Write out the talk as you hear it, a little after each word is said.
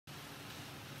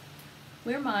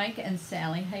We're Mike and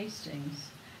Sally Hastings,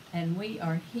 and we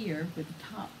are here with the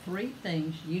top 3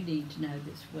 things you need to know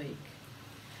this week.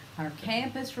 Our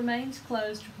campus remains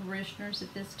closed to parishioners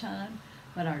at this time,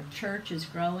 but our church is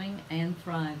growing and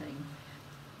thriving.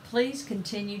 Please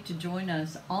continue to join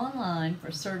us online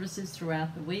for services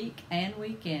throughout the week and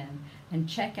weekend, and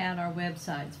check out our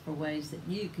websites for ways that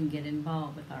you can get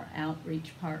involved with our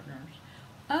outreach partners.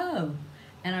 Oh,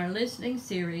 and our listening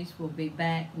series will be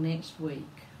back next week.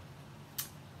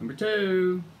 Number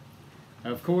 2,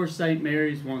 of course, St.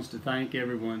 Mary's wants to thank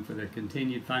everyone for their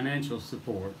continued financial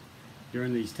support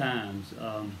during these times.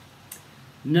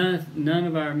 None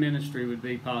of our ministry would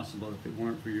be possible if it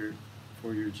weren't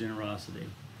for your generosity.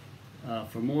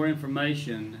 For more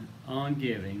information on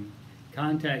giving,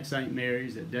 contact St.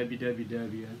 Mary's at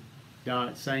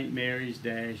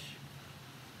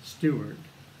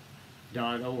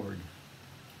www.stmary's-stewart.org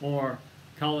or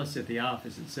call us at the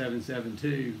office at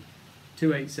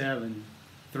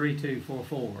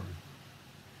 772-287-3244.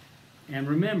 And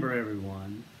remember,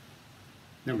 everyone,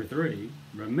 number 3,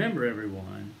 remember,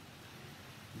 everyone,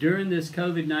 during this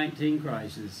COVID-19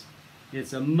 crisis,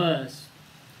 it's a must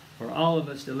for all of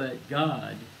us to let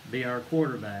God be our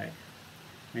quarterback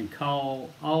and call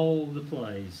all the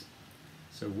plays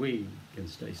so we can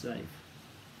stay safe.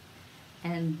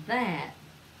 And that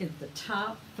is the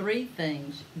top 3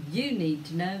 things you need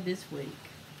to know this week.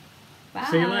 Bye.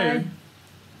 See you later.